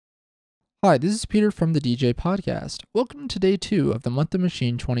Hi, this is Peter from the DJ Podcast. Welcome to day 2 of the Month of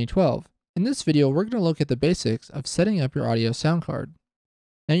Maschine 2012. In this video, we're going to look at the basics of setting up your audio sound card.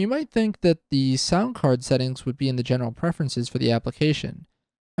 Now, you might think that the sound card settings would be in the general preferences for the application.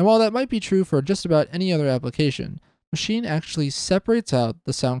 And while that might be true for just about any other application, Maschine actually separates out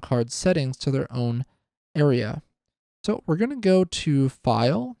the sound card settings to their own area. So we're going to go to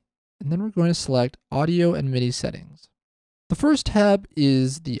File, and then we're going to select Audio and MIDI Settings. The first tab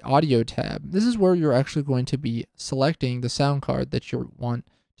is the Audio tab. This is where you're actually going to be selecting the sound card that you want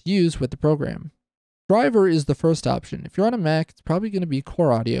to use with the program. Driver is the first option. If you're on a Mac, it's probably going to be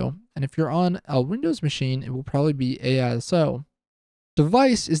Core Audio, and if you're on a Windows machine, it will probably be AISO.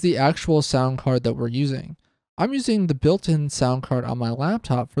 Device is the actual sound card that we're using. I'm using the built-in sound card on my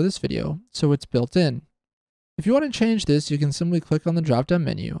laptop for this video, so it's built in. If you want to change this, you can simply click on the drop-down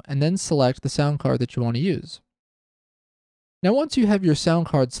menu and then select the sound card that you want to use. Now, once you have your sound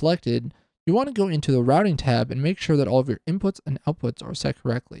card selected, you want to go into the Routing tab and make sure that all of your inputs and outputs are set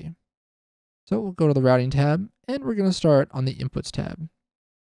correctly. So we'll go to the Routing tab, and we're going to start on the Inputs tab.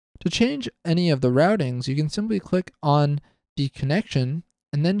 To change any of the routings, you can simply click on the connection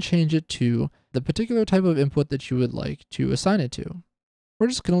and then change it to the particular type of input that you would like to assign it to. We're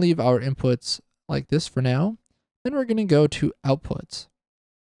just going to leave our inputs like this for now. Then we're going to go to Outputs.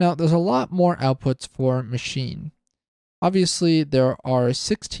 Now, there's a lot more outputs for Maschine. Obviously, there are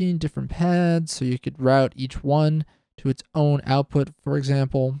 16 different pads, so you could route each one to its own output, for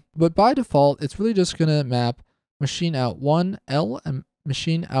example. But by default, it's really just going to map Maschine out 1L and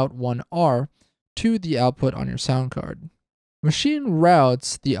Maschine out 1R to the output on your sound card. Maschine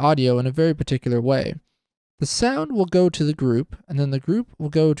routes the audio in a very particular way. The sound will go to the group, and then the group will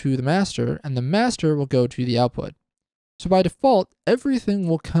go to the master, and the master will go to the output. So by default, everything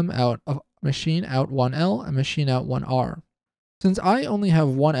will come out of Maschine out 1L and Maschine out 1R. Since I only have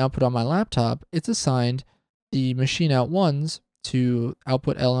one output on my laptop, it's assigned the Maschine out 1s to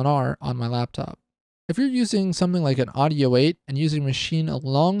output L and R on my laptop. If you're using something like an Audio 8 and using Maschine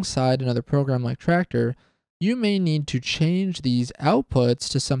alongside another program like Tractor, you may need to change these outputs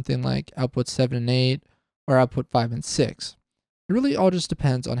to something like output 7 and 8 or output 5 and 6. It really all just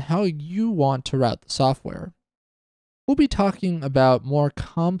depends on how you want to route the software. We'll be talking about more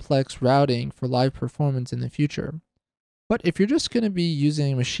complex routing for live performance in the future. But if you're just going to be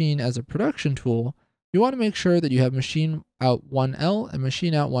using Maschine as a production tool, you want to make sure that you have Maschine out 1L and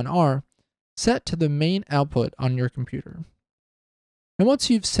Maschine out 1R set to the main output on your computer. And once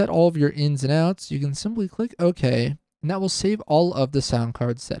you've set all of your ins and outs, you can simply click OK, and that will save all of the sound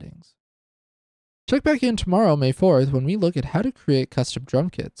card settings. Check back in tomorrow, May 4th, when we look at how to create custom drum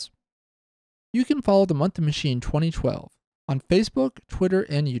kits. You can follow the Month of Maschine 2012 on Facebook, Twitter,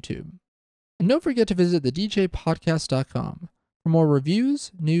 and YouTube. And don't forget to visit thedjpodcast.com for more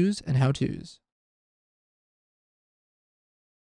reviews, news, and how-tos.